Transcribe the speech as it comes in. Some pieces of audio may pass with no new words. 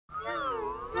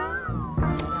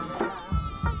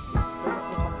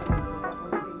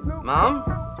Mom?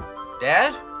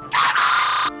 Dad?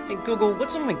 Hey, Google,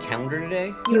 what's on my calendar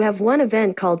today? You have one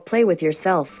event called Play With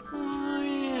Yourself. Oh,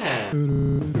 yeah.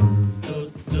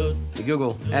 Hey,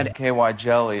 Google, add KY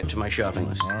jelly to my shopping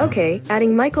list. Okay,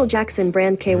 adding Michael Jackson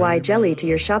brand KY jelly to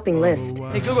your shopping list.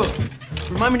 Hey, Google,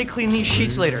 remind me to clean these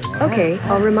sheets later. Okay,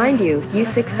 I'll remind you, you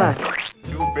sick fuck.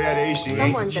 Too bad AC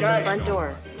Someone's at the front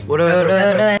door.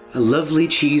 A lovely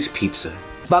cheese pizza.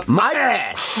 But my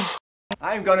ass!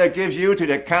 I'm gonna give you to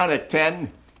the count of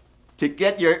 10 to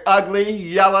get your ugly,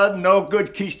 yellow,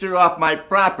 no-good keister off my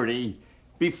property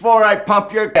before I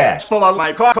pump your gas full of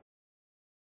my car.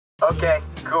 Okay,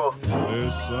 cool.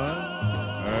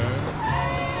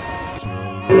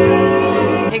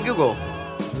 Hey, Google,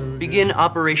 begin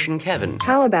Operation Kevin.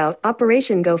 How about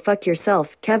Operation Go Fuck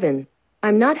Yourself, Kevin?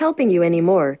 I'm not helping you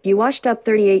anymore, you washed up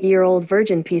 38-year-old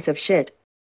virgin piece of shit.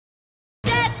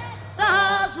 Dead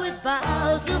vows with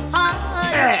vows of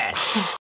fire.